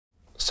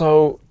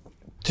So,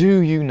 do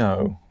you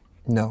know?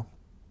 No.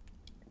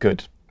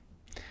 Good.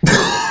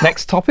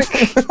 Next topic.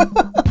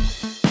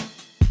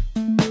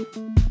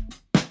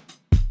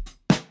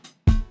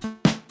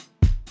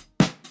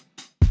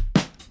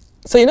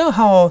 So you know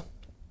how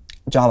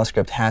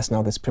JavaScript has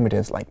now these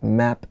primitives like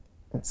map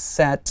and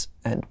set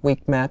and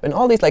WeakMap and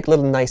all these like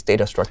little nice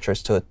data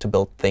structures to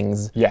build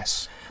things?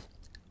 Yes.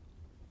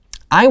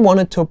 I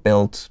wanted to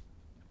build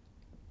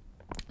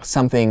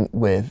something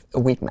with a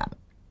WeakMap.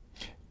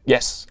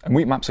 Yes, and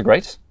WeakMaps are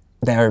great.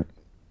 They're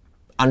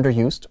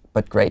underused,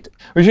 but great.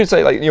 We should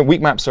say, like,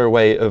 WeakMaps are a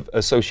way of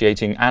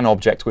associating an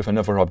object with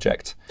another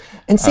object.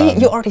 And see,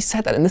 you already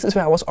said that, and this is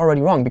where I was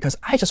already wrong, because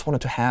I just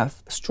wanted to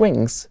have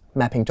strings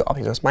mapping to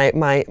objects.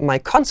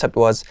 My concept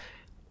was,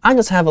 I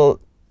just have a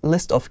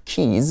list of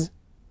keys,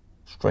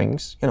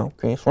 strings,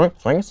 keys,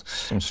 strings,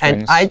 Some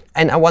strings.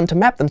 and I want to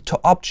map them to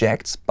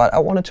objects, but I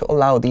wanted to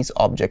allow these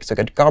objects to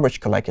get garbage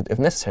collected if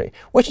necessary,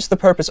 which is the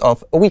purpose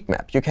of a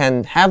WeakMap. You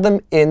can have them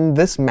in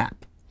this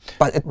map,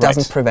 but it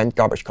doesn't prevent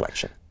garbage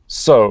collection.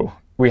 So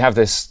we have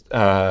this.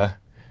 So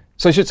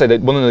I should say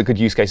that one of the good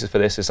use cases for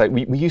this is like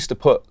we used to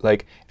put,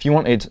 like, if you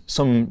wanted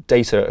some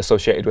data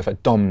associated with a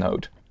DOM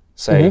node,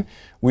 say,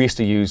 we used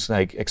to use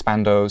like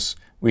expandos.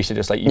 We used to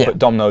just like put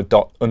DOM node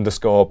dot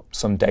underscore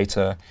some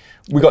data.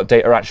 We got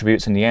data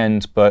attributes in the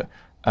end, but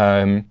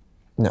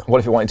what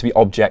if it wanted to be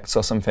objects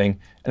or something?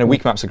 And a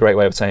WeakMap's a great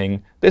way of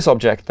saying this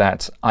object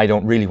that I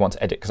don't really want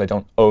to edit because I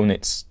don't own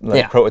its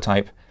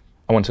prototype.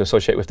 I want to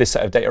associate with this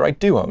set of data I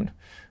do own.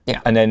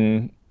 And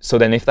then so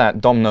then if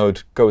that DOM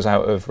node goes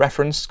out of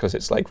reference because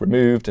it's like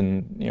removed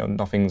and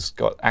nothing's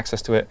got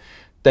access to it,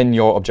 then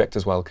your object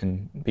as well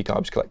can be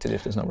garbage collected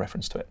if there's no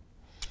reference to it.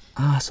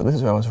 So this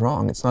is where I was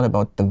wrong. It's not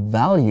about the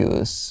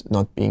values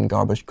not being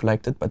garbage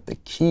collected, but the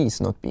keys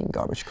not being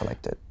garbage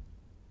collected.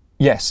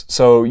 Yes.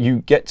 So you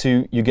get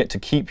to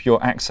keep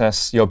your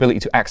ability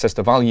to access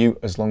the value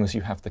as long as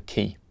you have the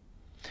key.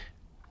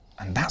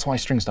 And that's why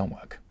strings don't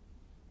work.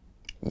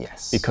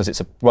 Yes. Because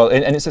it's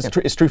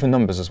it's true for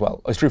numbers as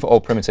well. It's true for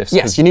all primitives.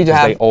 Yes, you need to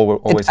have.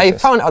 Always I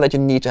found out that you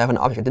need to have an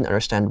object. I didn't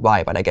understand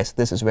why, but I guess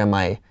this is where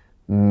my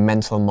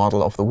mental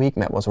model of the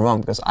WeakMap was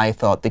wrong, because I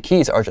thought the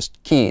keys are just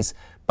keys,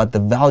 but the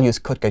values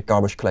could get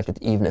garbage collected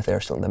even if they're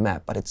still in the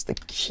map. But it's the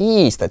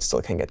keys that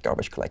still can get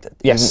garbage collected,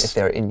 even if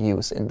they're in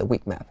use in the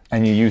WeakMap.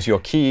 And you use your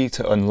key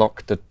to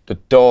unlock the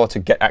door to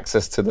get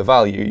access to the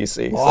value, you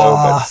see.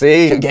 Oh, so,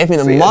 see, you gave me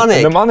the mnemonic.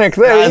 The mnemonic,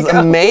 there you go. That's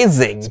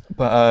amazing.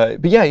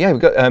 But yeah,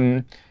 we've got,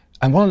 and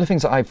one of the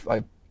things that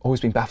I've always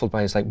been baffled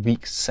by is like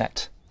weak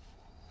set.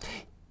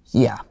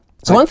 Yeah.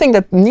 So one thing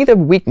that neither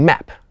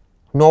WeakMap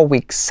nor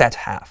weak set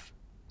have.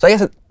 So I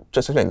guess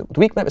just to explain, the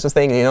WeakMap is a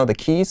thing, the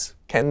keys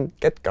can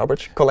get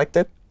garbage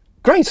collected.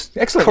 Great,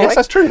 excellent. Correct? Yes,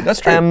 that's true. That's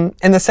true.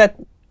 And the set,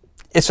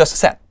 it's just a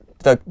set.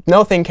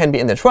 No thing can be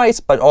in there twice,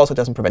 but also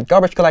doesn't prevent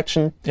garbage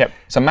collection. Yep.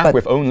 It's a map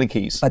with only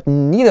keys. But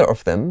neither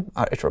of them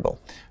are iterable.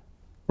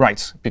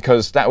 Right,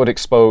 because that would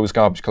expose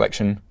garbage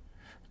collection.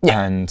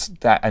 Yeah. And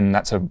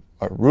that's a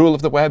rule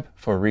of the web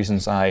for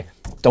reasons I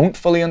don't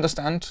fully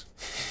understand.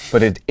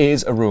 But it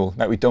is a rule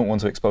that we don't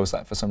want to expose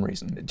that for some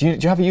reason. Do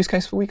you have a use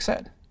case for weak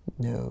set?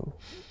 No.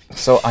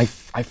 So I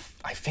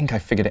think I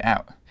figured it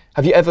out.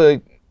 Have you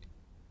ever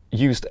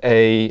used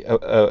a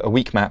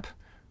WeakMap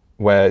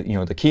where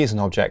the key is an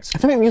object?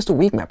 I've never used a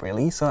WeakMap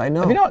really, so I know.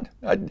 Have you not?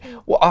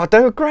 Well,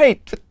 they were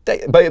great,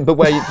 but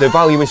where the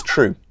value is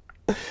true.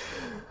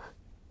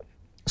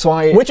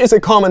 So which is a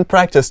common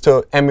practice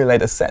to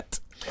emulate a set.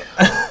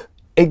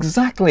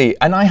 Exactly.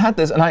 And I had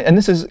this, and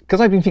this is because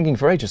I've been thinking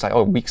for ages, like,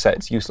 oh, weak set,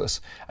 it's useless.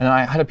 And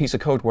I had a piece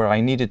of code where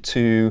I needed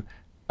to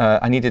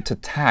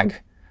tag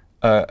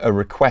a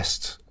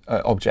request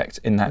object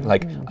in that,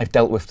 like, I've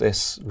dealt with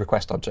this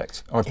request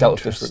object, or I've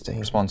dealt with this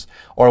response,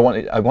 or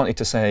I wanted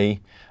to say,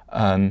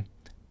 I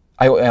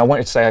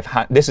wanted to say I've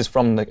had this is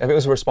from the, if it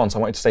was a response, I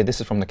wanted to say this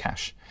is from the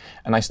cache.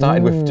 And I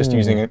started with just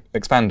using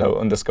expando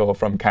underscore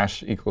from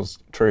cache equals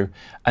true,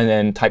 and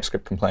then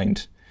TypeScript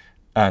complained.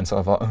 And so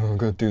I thought, oh, I'm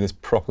going to do this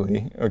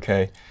properly.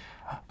 OK.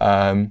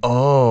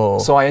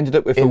 So I ended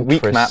up with a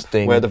weak map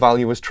where the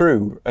value was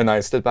true. And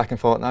I stood back and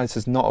thought, no, this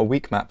is not a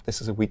weak map.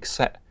 This is a weak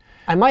set.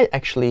 I might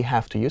actually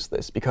have to use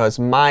this, because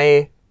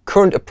my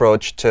current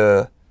approach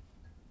to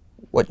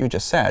what you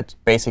just said,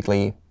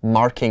 basically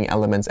marking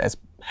elements as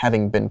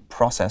having been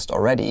processed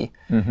already,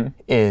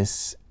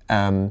 is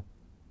the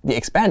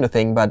expander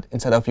thing. But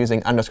instead of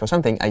using underscore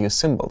something, I use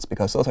symbols,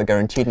 because those are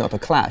guaranteed not to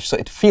clash. So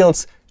it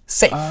feels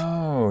safe.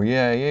 Oh,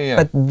 yeah.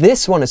 But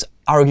this one is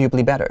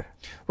arguably better.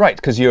 Right,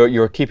 because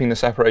you're keeping the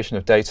separation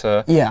of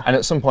data. Yeah. And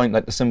at some point,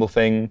 like the symbol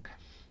thing,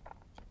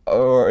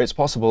 or it's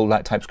possible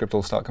that TypeScript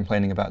will start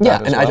complaining about that as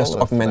well. Yeah, and I just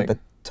augment the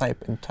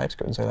type in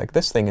TypeScript and say, like,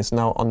 this thing is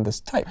now on this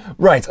type.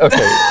 Right, OK.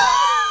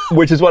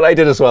 Which is what I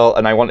did as well,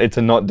 and I wanted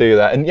to not do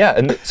that. And yeah,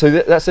 and so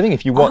that's the thing.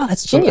 If you want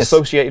some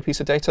associated piece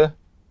of data,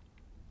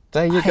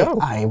 there you go.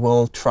 I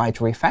will try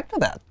to refactor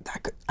that.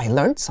 I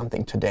learned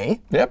something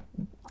today. Yep.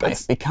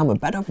 I've become a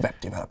better web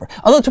developer.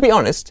 Although, to be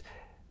honest,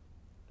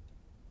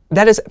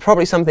 that is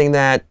probably something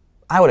that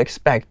I would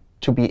expect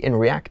to be in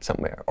React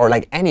somewhere, or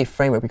like any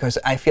framework, because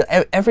I feel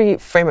every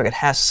framework it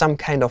has some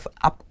kind of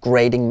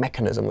upgrading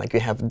mechanism. Like you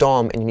have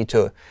DOM, and you need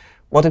to,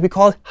 what did we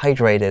call it?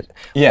 Hydrate it,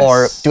 yes.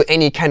 or do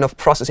any kind of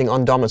processing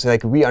on DOM. So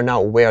like we are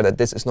now aware that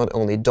this is not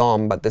only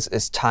DOM, but this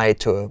is tied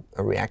to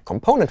a React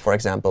component, for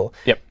example.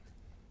 Yep.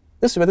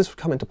 This is where this would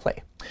come into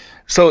play.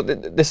 So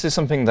this is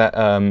something that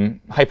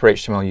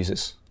HyperHTML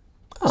uses.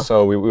 Oh.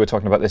 So we were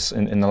talking about this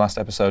in the last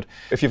episode.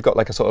 If you've got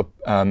like a sort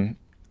of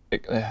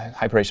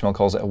HyperHTML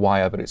calls it a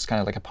wire, but it's kind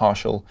of like a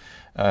partial.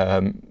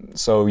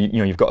 So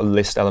you've got a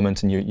list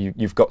element, and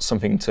you've got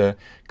something to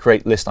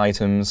create list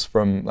items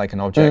from like an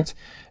object.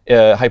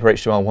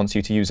 HyperHTML wants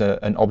you to use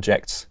an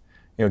object,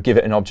 give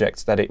it an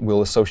object that it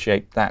will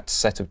associate that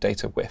set of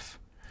data with.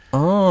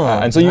 Oh,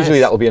 and so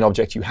usually that will be an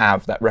object you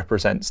have that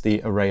represents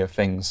the array of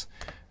things.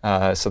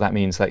 So that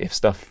means that if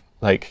stuff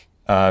like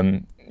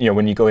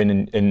when you go in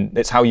and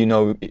it's how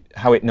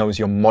it knows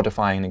you're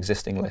modifying an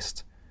existing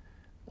list.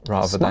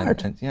 Rather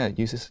than,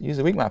 use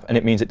a weak map. And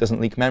it means it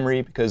doesn't leak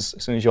memory, because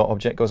as soon as your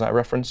object goes out of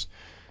reference,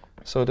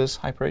 so does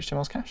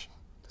HyperHTML's cache.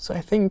 So I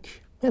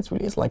think it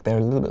really is like they're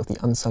a little bit of the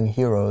unsung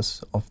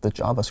heroes of the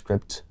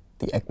JavaScript,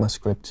 the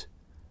ECMAScript.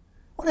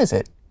 What is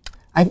it?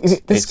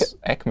 It's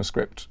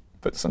ECMAScript,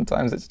 but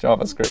sometimes it's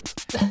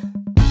JavaScript.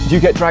 Do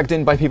you get dragged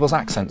in by people's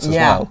accents as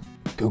well?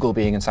 Google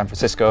being in San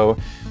Francisco,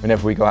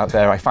 whenever we go out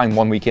there, I find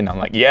 1 week in, I'm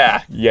like, is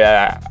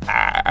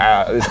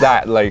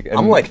that like?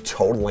 I'm like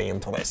totally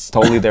into this.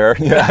 Totally there.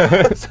 Yeah.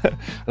 I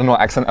don't know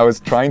what accent I was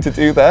trying to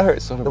do there.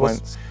 It sort of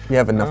went. We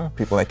have enough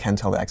people that can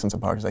tell the accents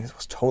apart. It's like, it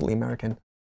was totally American.